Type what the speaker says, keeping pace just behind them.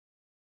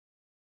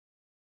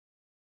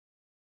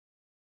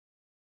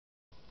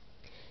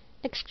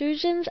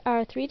Extrusions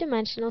are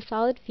three-dimensional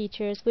solid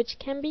features which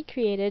can be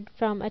created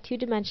from a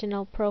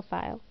two-dimensional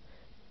profile.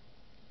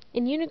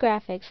 In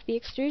Unigraphics, the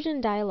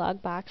extrusion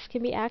dialog box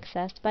can be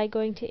accessed by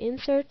going to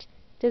Insert,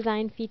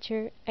 Design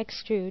Feature,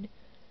 Extrude,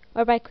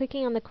 or by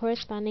clicking on the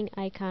corresponding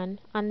icon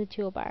on the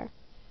toolbar.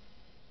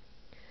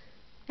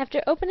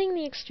 After opening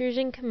the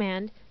extrusion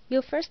command,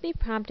 you'll first be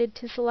prompted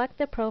to select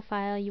the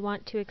profile you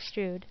want to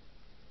extrude.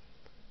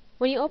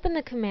 When you open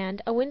the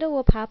command, a window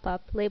will pop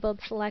up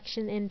labeled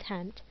Selection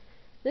Intent.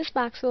 This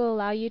box will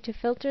allow you to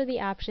filter the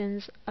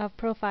options of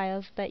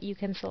profiles that you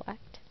can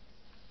select.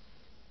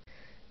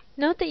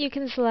 Note that you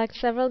can select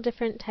several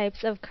different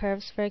types of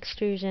curves for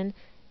extrusion,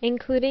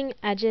 including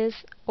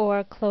edges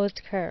or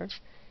closed curves.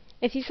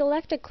 If you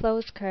select a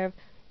closed curve,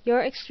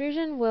 your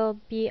extrusion will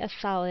be a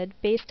solid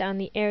based on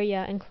the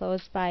area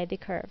enclosed by the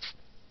curves.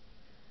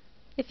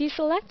 If you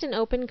select an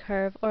open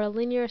curve or a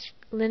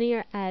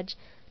linear edge,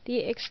 the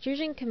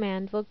extrusion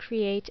command will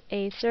create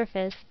a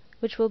surface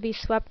which will be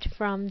swept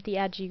from the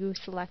edge you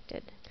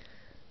selected.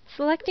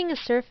 Selecting a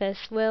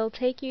surface will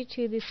take you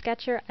to the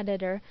Sketcher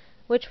editor,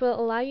 which will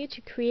allow you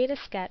to create a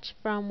sketch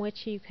from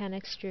which you can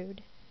extrude.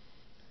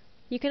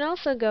 You can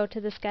also go to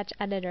the Sketch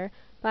editor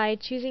by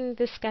choosing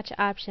the Sketch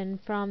option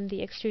from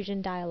the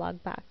extrusion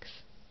dialog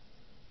box.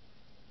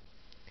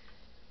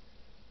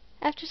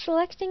 After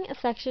selecting a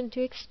section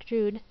to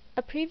extrude,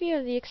 a preview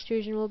of the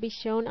extrusion will be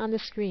shown on the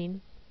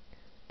screen.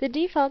 The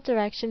default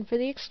direction for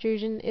the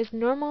extrusion is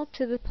normal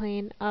to the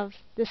plane of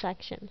the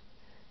section.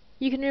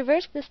 You can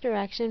reverse this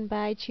direction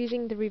by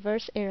choosing the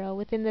reverse arrow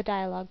within the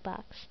dialog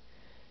box.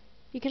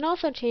 You can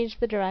also change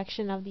the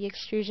direction of the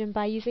extrusion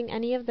by using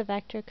any of the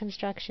vector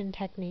construction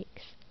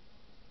techniques.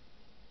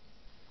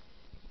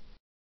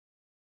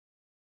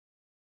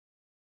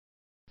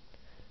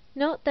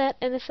 Note that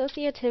an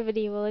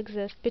associativity will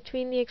exist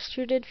between the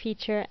extruded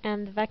feature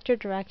and the vector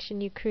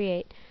direction you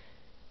create.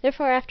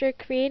 Therefore, after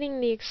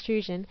creating the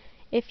extrusion,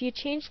 if you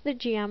change the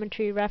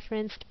geometry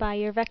referenced by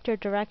your vector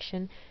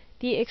direction,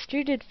 the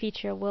extruded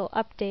feature will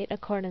update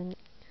accordingly.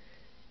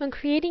 When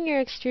creating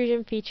your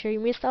extrusion feature, you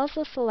must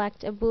also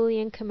select a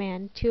Boolean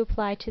command to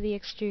apply to the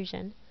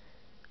extrusion.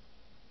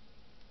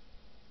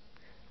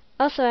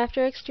 Also,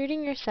 after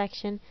extruding your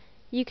section,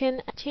 you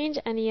can change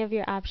any of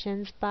your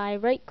options by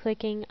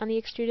right-clicking on the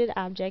extruded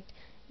object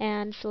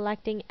and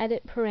selecting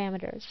Edit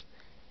Parameters.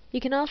 You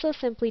can also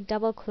simply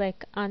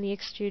double-click on the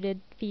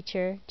extruded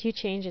feature to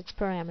change its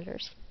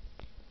parameters.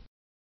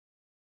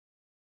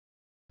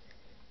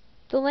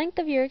 The length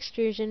of your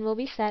extrusion will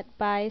be set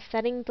by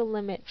setting the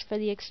limits for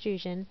the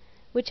extrusion,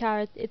 which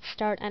are its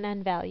start and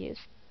end values.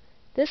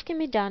 This can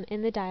be done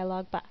in the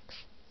dialog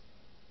box.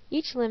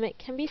 Each limit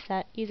can be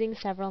set using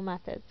several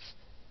methods.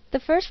 The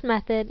first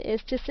method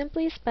is to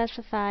simply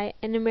specify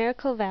a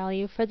numerical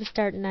value for the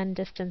start and end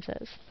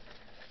distances.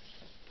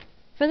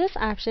 For this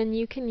option,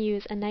 you can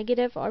use a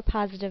negative or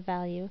positive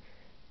value.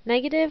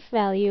 Negative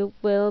value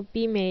will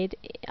be made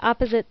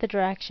opposite the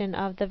direction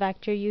of the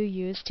vector you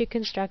use to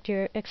construct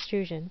your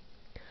extrusion.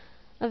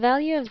 A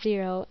value of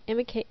 0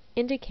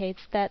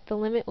 indicates that the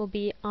limit will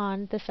be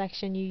on the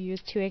section you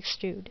use to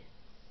extrude.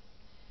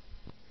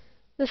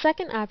 The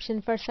second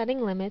option for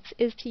setting limits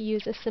is to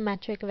use a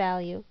symmetric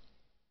value.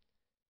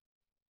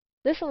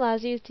 This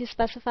allows you to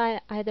specify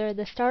either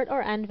the start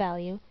or end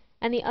value,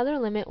 and the other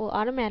limit will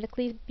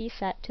automatically be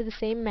set to the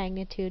same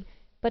magnitude,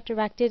 but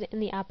directed in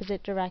the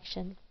opposite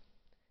direction.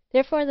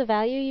 Therefore, the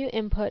value you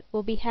input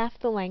will be half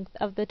the length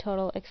of the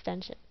total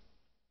extension.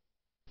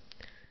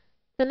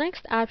 The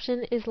next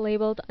option is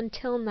labeled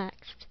Until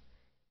Next.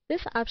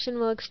 This option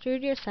will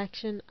extrude your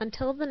section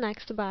until the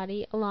next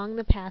body along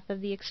the path of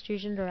the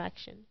extrusion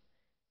direction.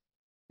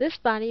 This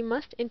body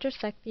must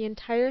intersect the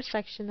entire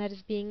section that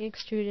is being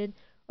extruded,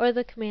 or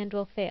the command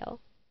will fail.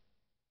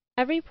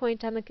 Every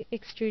point on the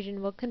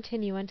extrusion will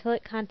continue until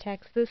it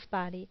contacts this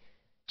body,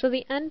 so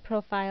the end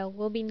profile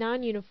will be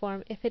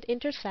non-uniform if it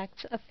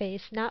intersects a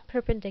face not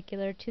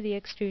perpendicular to the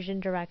extrusion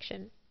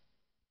direction.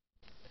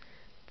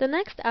 The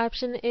next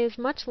option is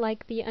much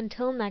like the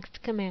Until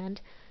Next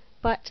command,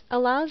 but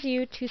allows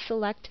you to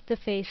select the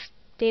face,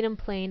 datum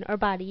plane, or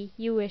body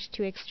you wish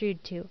to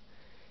extrude to.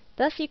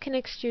 Thus you can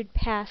extrude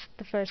past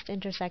the first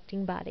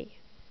intersecting body.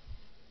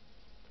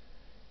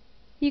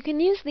 You can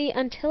use the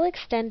Until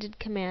Extended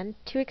command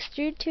to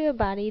extrude to a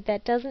body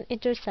that doesn't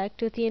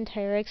intersect with the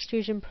entire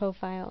extrusion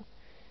profile.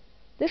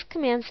 This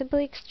command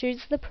simply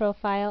extrudes the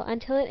profile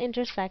until it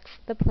intersects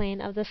the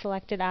plane of the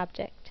selected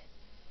object.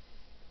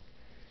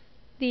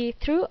 The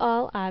Through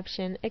All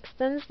option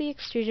extends the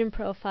extrusion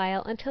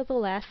profile until the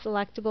last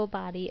selectable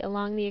body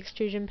along the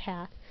extrusion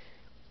path,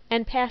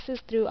 and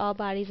passes through all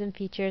bodies and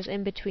features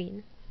in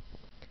between.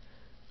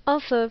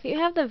 Also, if you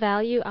have the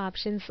value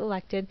option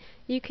selected,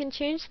 you can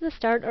change the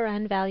start or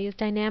end values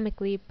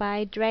dynamically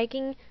by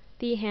dragging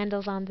the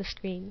handles on the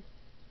screen.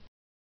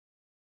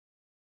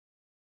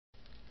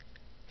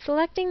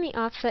 Selecting the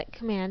Offset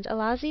command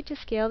allows you to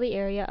scale the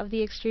area of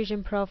the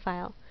extrusion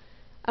profile.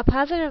 A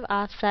positive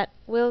offset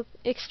will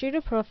extrude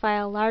a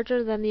profile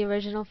larger than the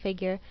original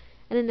figure,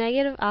 and a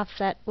negative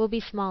offset will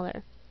be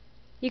smaller.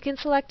 You can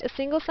select a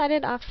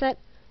single-sided offset,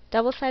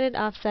 double-sided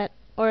offset,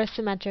 or a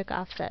symmetric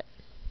offset.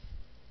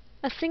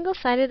 A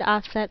single-sided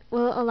offset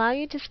will allow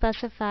you to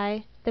specify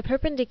the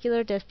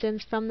perpendicular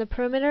distance from the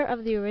perimeter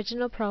of the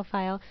original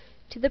profile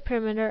to the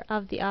perimeter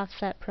of the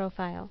offset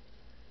profile.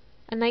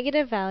 A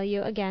negative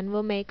value, again,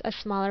 will make a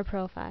smaller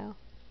profile.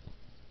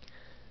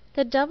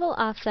 The double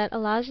offset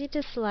allows you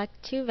to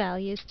select two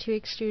values to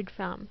extrude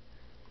from.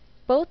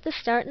 Both the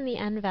start and the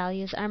end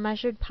values are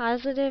measured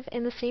positive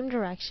in the same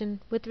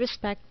direction with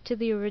respect to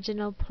the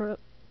original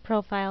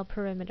profile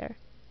perimeter.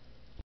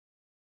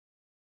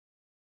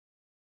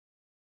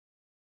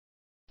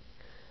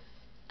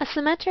 A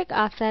symmetric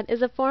offset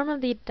is a form of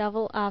the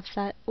double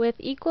offset with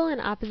equal and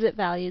opposite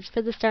values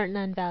for the start and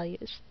end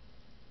values.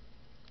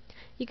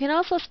 You can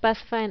also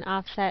specify an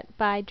offset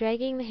by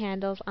dragging the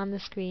handles on the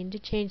screen to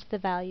change the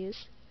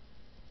values.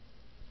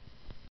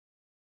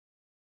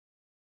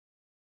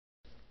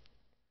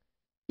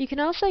 You can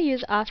also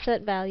use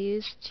offset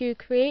values to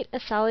create a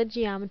solid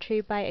geometry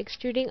by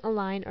extruding a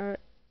line or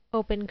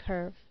open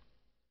curve.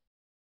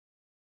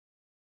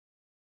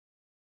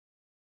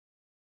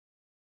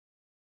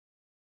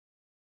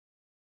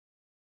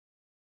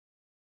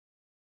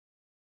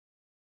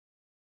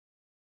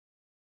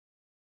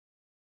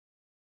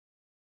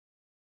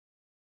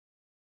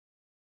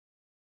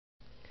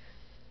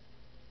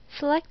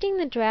 Selecting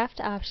the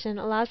draft option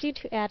allows you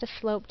to add a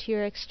slope to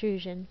your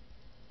extrusion.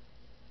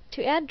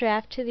 To add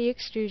draft to the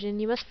extrusion,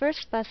 you must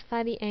first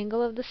specify the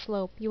angle of the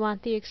slope you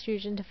want the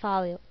extrusion to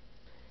follow.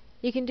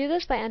 You can do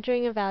this by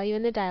entering a value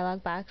in the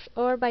dialog box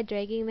or by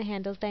dragging the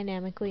handles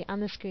dynamically on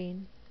the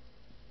screen.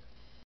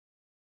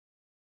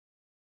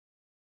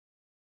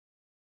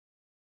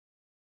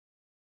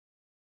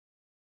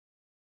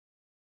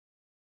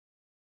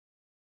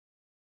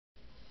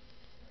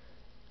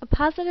 A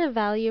positive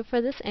value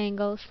for this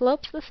angle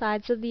slopes the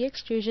sides of the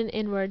extrusion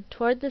inward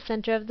toward the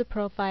center of the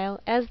profile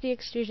as the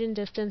extrusion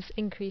distance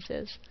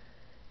increases.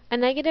 A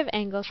negative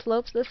angle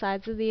slopes the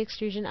sides of the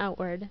extrusion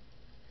outward.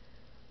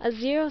 A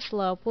zero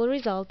slope will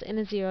result in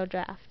a zero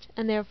draft,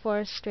 and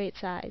therefore straight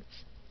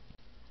sides.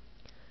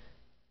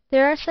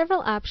 There are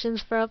several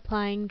options for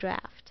applying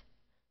draft.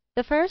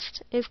 The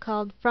first is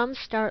called From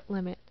Start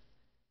Limit.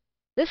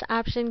 This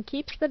option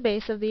keeps the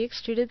base of the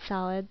extruded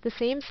solid the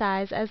same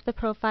size as the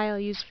profile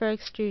used for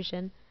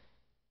extrusion,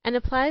 and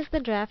applies the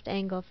draft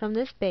angle from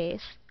this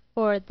base,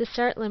 or the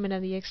start limit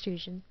of the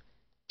extrusion,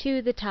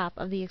 to the top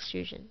of the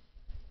extrusion.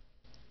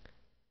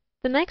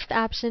 The next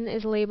option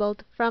is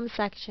labeled From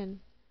Section.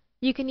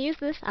 You can use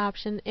this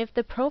option if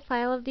the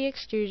profile of the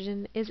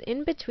extrusion is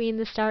in between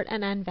the start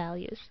and end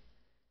values.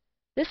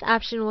 This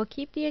option will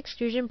keep the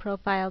extrusion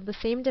profile the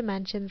same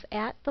dimensions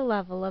at the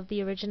level of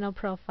the original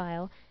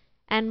profile,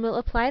 and will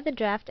apply the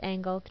draft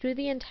angle through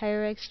the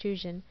entire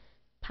extrusion,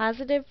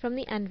 positive from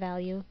the end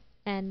value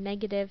and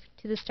negative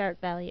to the start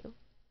value.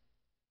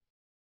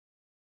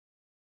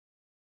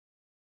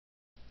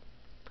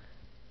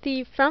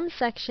 The From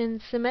Section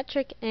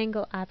Symmetric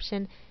Angle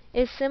option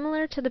is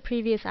similar to the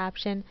previous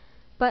option,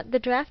 but the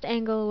draft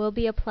angle will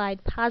be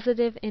applied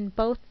positive in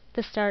both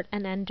the start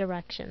and end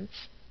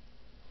directions.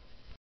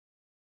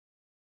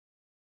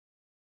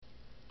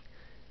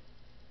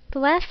 The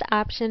last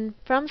option,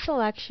 From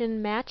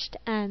Selection Matched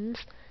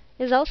Ends,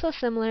 is also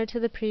similar to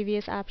the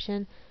previous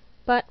option,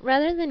 but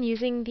rather than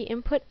using the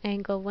input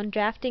angle when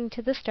drafting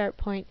to the start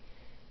point,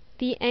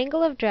 the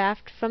angle of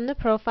draft from the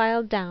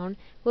profile down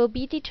will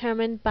be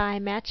determined by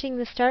matching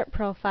the start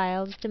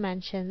profile's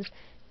dimensions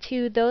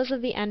to those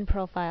of the end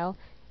profile,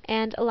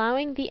 and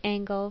allowing the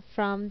angle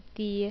from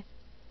the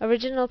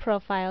original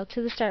profile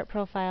to the start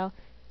profile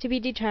to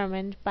be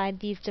determined by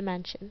these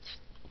dimensions.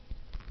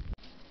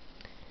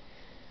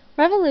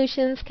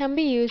 Revolutions can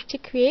be used to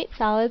create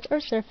solids or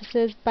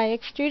surfaces by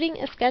extruding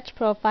a sketch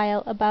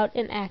profile about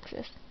an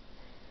axis.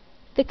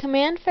 The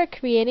command for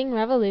creating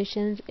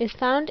revolutions is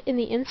found in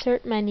the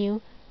Insert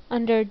menu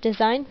under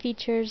Design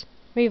Features,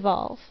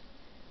 Revolve.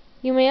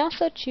 You may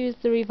also choose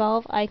the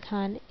Revolve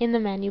icon in the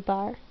menu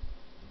bar.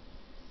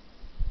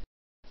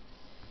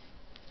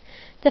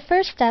 The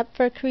first step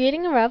for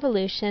creating a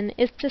revolution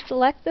is to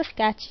select the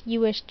sketch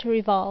you wish to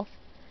revolve.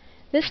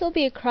 This will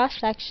be a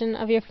cross-section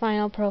of your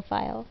final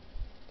profile.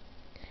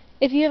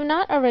 If you have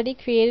not already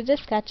created a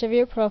sketch of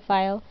your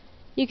profile,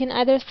 you can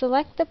either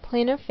select the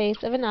planar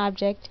face of an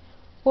object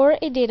or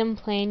a datum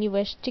plane you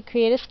wish to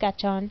create a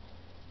sketch on,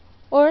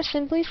 or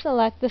simply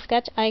select the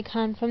sketch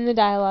icon from the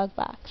dialog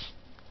box.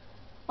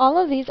 All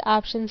of these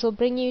options will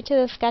bring you to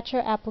the Sketcher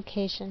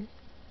application.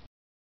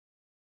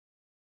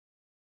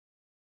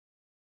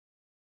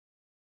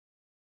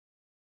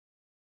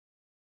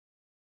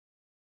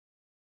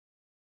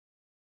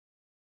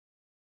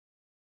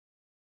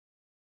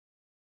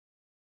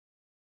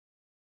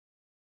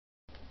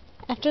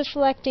 After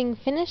selecting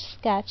Finish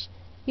Sketch,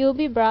 you will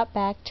be brought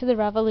back to the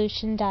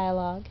Revolution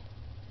dialog.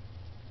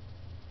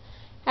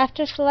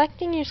 After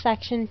selecting your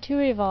section to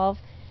revolve,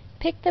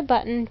 pick the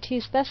button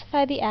to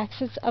specify the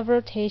axis of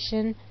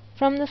rotation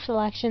from the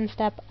selection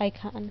step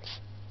icons.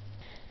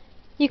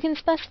 You can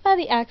specify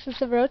the axis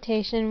of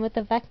rotation with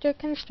the Vector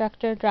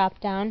Constructor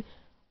drop-down,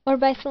 or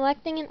by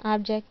selecting an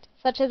object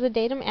such as a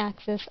datum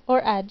axis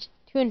or edge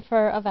to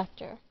infer a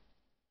vector.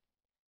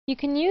 You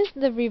can use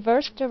the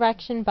reverse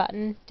direction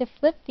button to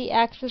flip the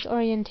axis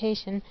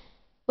orientation,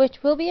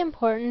 which will be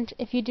important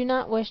if you do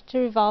not wish to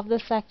revolve the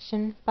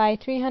section by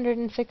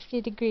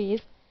 360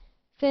 degrees,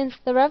 since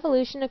the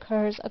revolution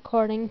occurs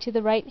according to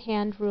the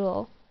right-hand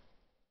rule.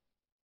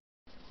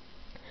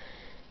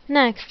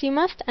 Next, you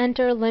must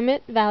enter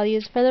limit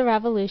values for the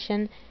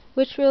revolution,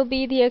 which will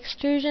be the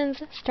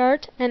extrusion's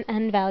start and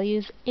end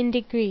values in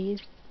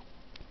degrees.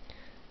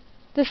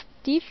 The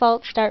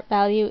default start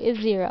value is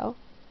 0.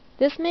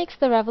 This makes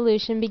the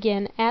revolution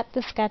begin at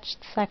the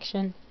sketched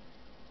section.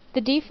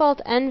 The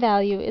default end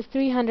value is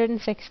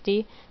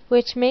 360,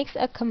 which makes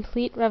a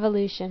complete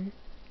revolution.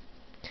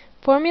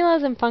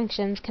 Formulas and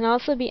functions can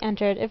also be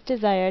entered if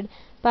desired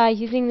by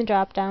using the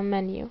drop-down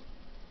menu.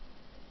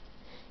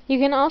 You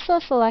can also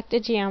select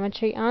a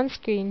geometry on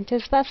screen to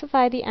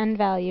specify the end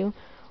value,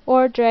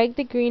 or drag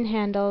the green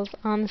handles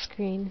on the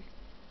screen.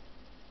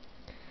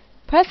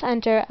 Press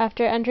Enter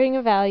after entering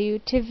a value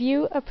to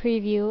view a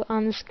preview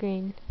on the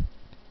screen.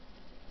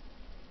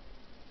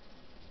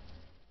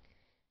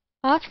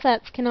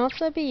 Offsets can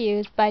also be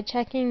used by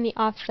checking the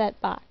Offset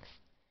box.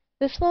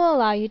 This will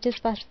allow you to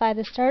specify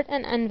the start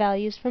and end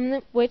values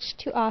from which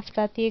to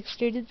offset the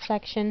extruded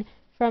section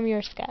from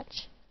your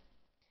sketch.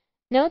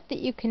 Note that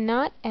you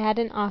cannot add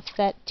an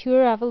offset to a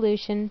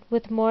revolution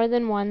with more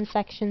than one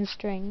section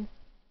string.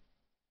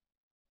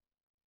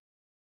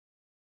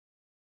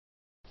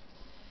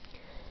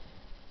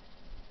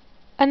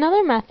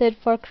 Another method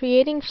for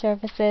creating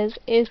surfaces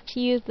is to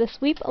use the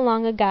Sweep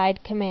Along a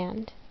Guide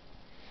command.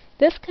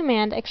 This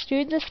command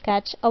extrudes a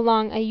sketch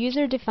along a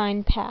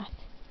user-defined path.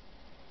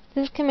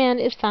 This command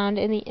is found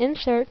in the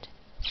Insert,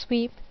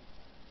 Sweep,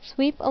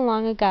 Sweep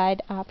Along a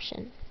Guide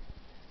option.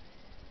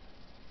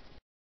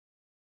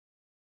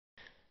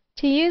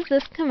 To use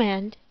this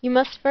command, you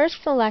must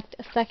first select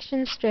a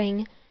section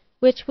string,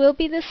 which will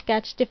be the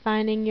sketch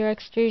defining your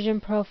extrusion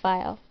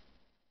profile.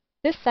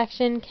 This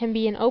section can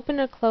be an open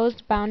or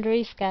closed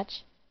boundary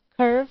sketch,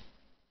 curve,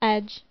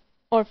 edge,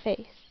 or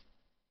face.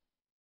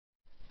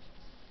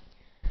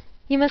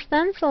 You must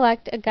then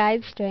select a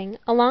guide string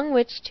along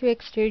which to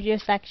extrude your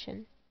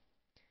section.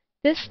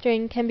 This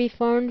string can be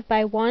formed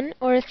by one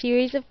or a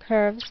series of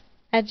curves,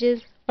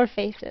 edges, or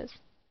faces.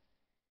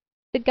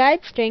 The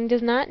guide string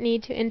does not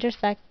need to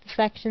intersect the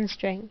section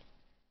string.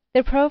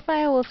 The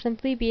profile will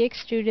simply be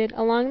extruded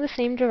along the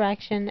same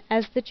direction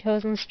as the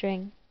chosen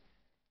string.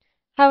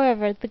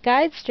 However, the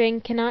guide string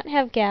cannot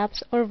have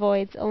gaps or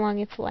voids along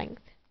its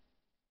length.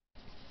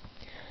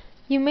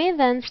 You may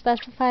then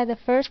specify the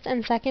first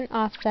and second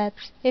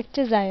offsets if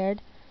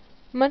desired,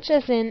 much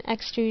as in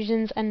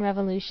extrusions and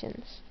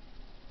revolutions.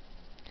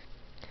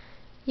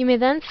 You may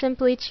then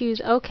simply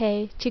choose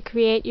OK to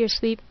create your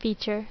sweep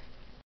feature.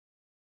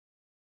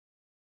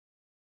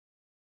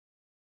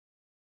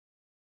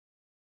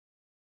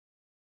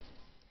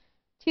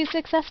 To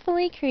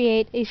successfully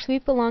create a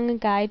Sweep Along a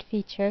Guide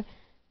feature,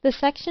 the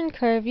section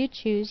curve you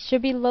choose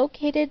should be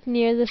located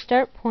near the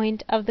start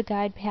point of the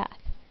guide path.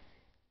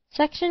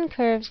 Section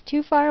curves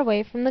too far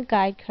away from the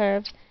guide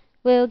curves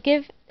will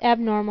give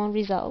abnormal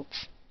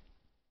results.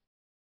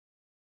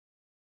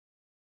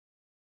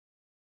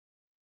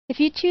 If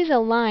you choose a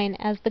line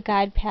as the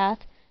guide path,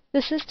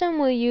 the system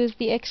will use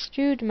the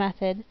extrude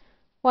method,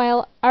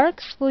 while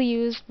arcs will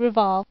use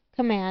revolve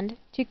command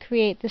to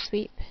create the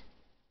sweep.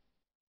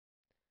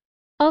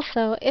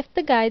 Also, if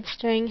the guide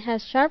string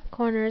has sharp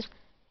corners,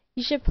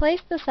 you should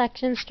place the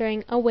section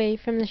string away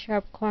from the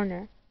sharp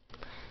corner.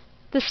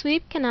 The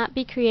sweep cannot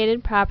be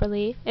created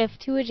properly if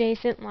two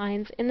adjacent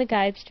lines in the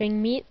guide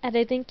string meet at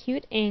an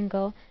acute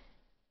angle,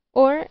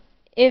 or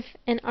if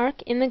an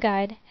arc in the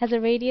guide has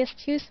a radius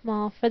too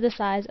small for the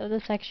size of the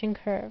section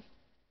curve.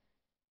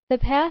 The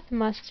path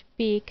must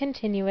be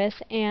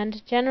continuous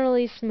and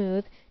generally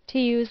smooth to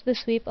use the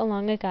Sweep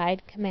Along a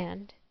Guide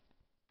command.